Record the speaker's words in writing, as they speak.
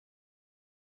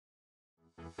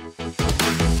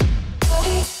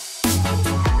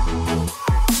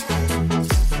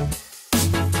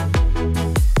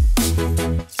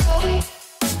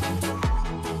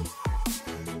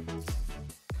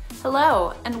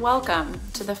Hello, and welcome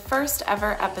to the first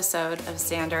ever episode of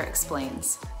Xandr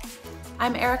Explains.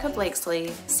 I'm Erica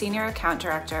Blakslee, Senior Account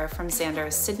Director from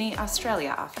Xandr's Sydney,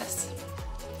 Australia office.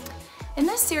 In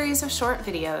this series of short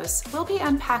videos, we'll be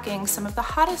unpacking some of the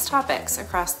hottest topics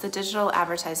across the digital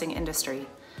advertising industry,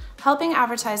 helping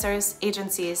advertisers,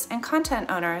 agencies, and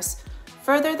content owners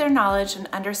further their knowledge and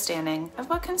understanding of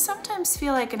what can sometimes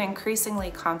feel like an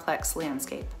increasingly complex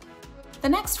landscape. The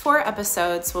next 4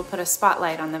 episodes will put a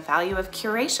spotlight on the value of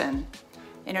curation,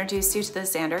 introduce you to the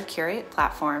Xandr Curate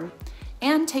platform,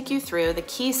 and take you through the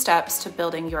key steps to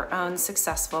building your own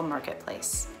successful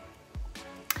marketplace.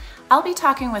 I'll be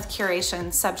talking with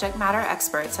curation subject matter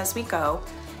experts as we go,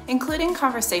 including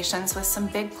conversations with some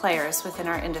big players within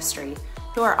our industry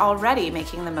who are already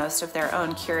making the most of their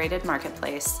own curated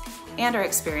marketplace and are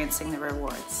experiencing the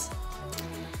rewards.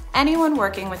 Anyone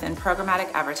working within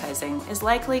programmatic advertising is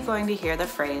likely going to hear the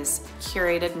phrase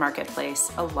curated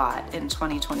marketplace a lot in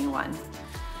 2021.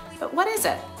 But what is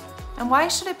it? And why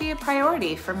should it be a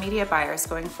priority for media buyers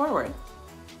going forward?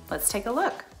 Let's take a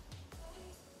look.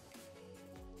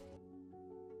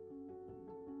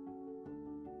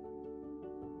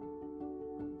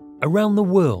 Around the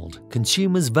world,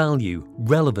 consumers value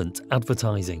relevant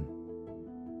advertising.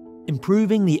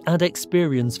 Improving the ad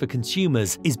experience for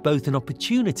consumers is both an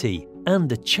opportunity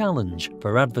and a challenge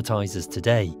for advertisers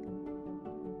today.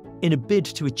 In a bid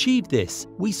to achieve this,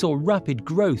 we saw rapid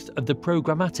growth of the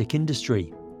programmatic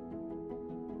industry.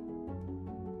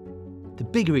 The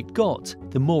bigger it got,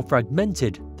 the more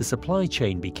fragmented the supply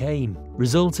chain became,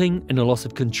 resulting in a loss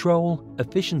of control,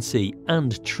 efficiency,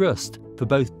 and trust for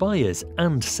both buyers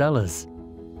and sellers.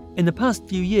 In the past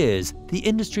few years, the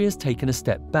industry has taken a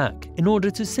step back in order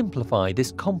to simplify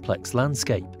this complex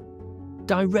landscape.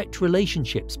 Direct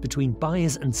relationships between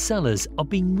buyers and sellers are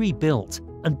being rebuilt,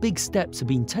 and big steps are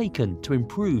being taken to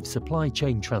improve supply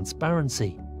chain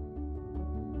transparency.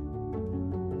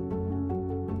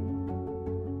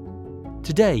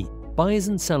 Today, buyers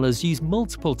and sellers use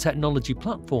multiple technology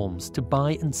platforms to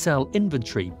buy and sell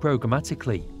inventory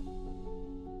programmatically.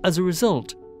 As a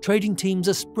result, trading teams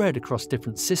are spread across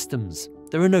different systems,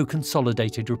 there are no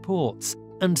consolidated reports,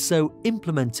 and so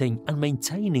implementing and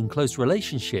maintaining close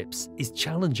relationships is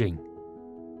challenging.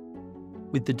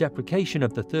 With the deprecation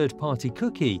of the third-party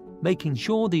cookie, making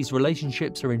sure these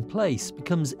relationships are in place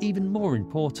becomes even more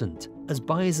important, as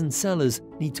buyers and sellers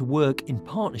need to work in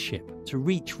partnership to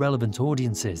reach relevant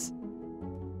audiences.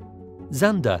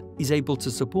 Xandr is able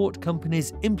to support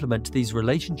companies implement these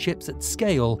relationships at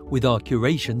scale with our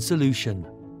curation solution,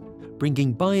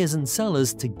 bringing buyers and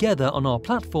sellers together on our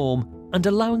platform and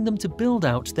allowing them to build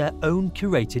out their own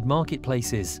curated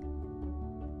marketplaces.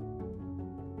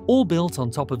 All built on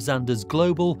top of Xandr's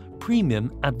global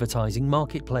premium advertising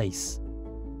marketplace.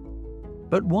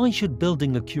 But why should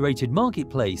building a curated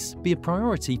marketplace be a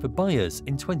priority for buyers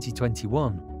in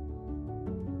 2021?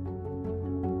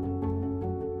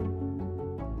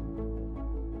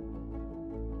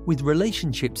 With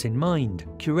relationships in mind,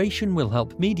 curation will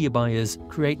help media buyers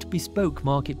create bespoke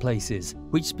marketplaces,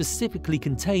 which specifically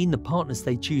contain the partners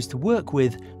they choose to work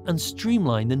with and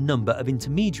streamline the number of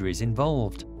intermediaries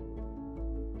involved.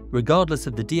 Regardless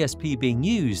of the DSP being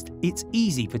used, it's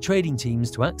easy for trading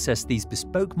teams to access these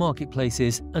bespoke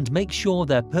marketplaces and make sure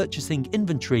they're purchasing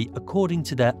inventory according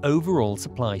to their overall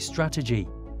supply strategy.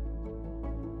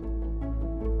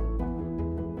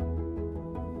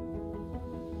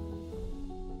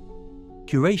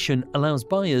 Curation allows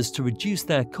buyers to reduce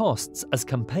their costs as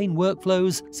campaign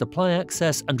workflows, supply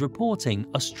access, and reporting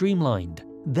are streamlined,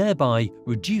 thereby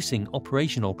reducing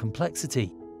operational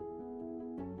complexity.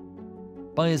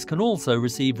 Buyers can also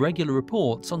receive regular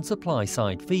reports on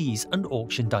supply-side fees and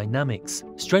auction dynamics,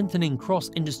 strengthening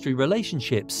cross-industry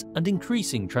relationships and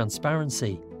increasing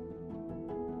transparency.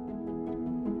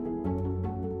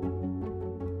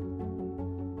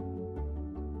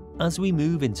 As we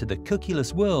move into the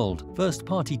cookieless world,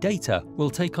 first-party data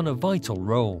will take on a vital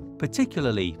role,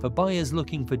 particularly for buyers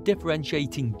looking for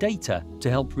differentiating data to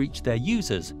help reach their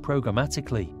users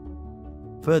programmatically.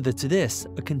 Further to this,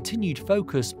 a continued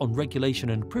focus on regulation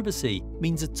and privacy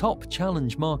means a top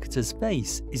challenge marketers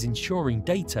face is ensuring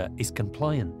data is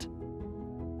compliant.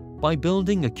 By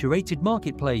building a curated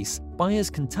marketplace,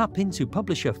 buyers can tap into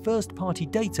publisher first-party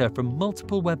data from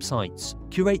multiple websites,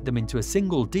 curate them into a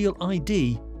single deal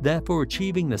ID, therefore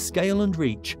achieving the scale and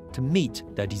reach to meet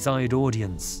their desired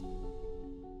audience.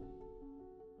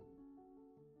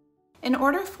 In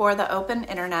order for the open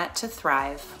internet to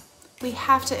thrive, we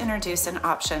have to introduce an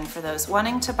option for those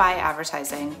wanting to buy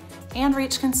advertising and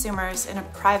reach consumers in a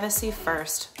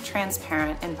privacy-first,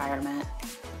 transparent environment,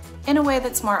 in a way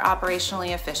that's more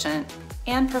operationally efficient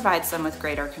and provides them with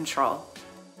greater control.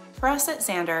 For us at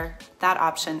Xandr, that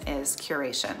option is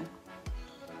Curation.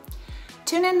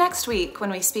 Tune in next week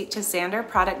when we speak to Xandr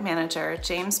Product Manager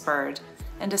James Bird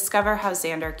and discover how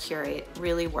Xandr Curate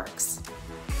really works.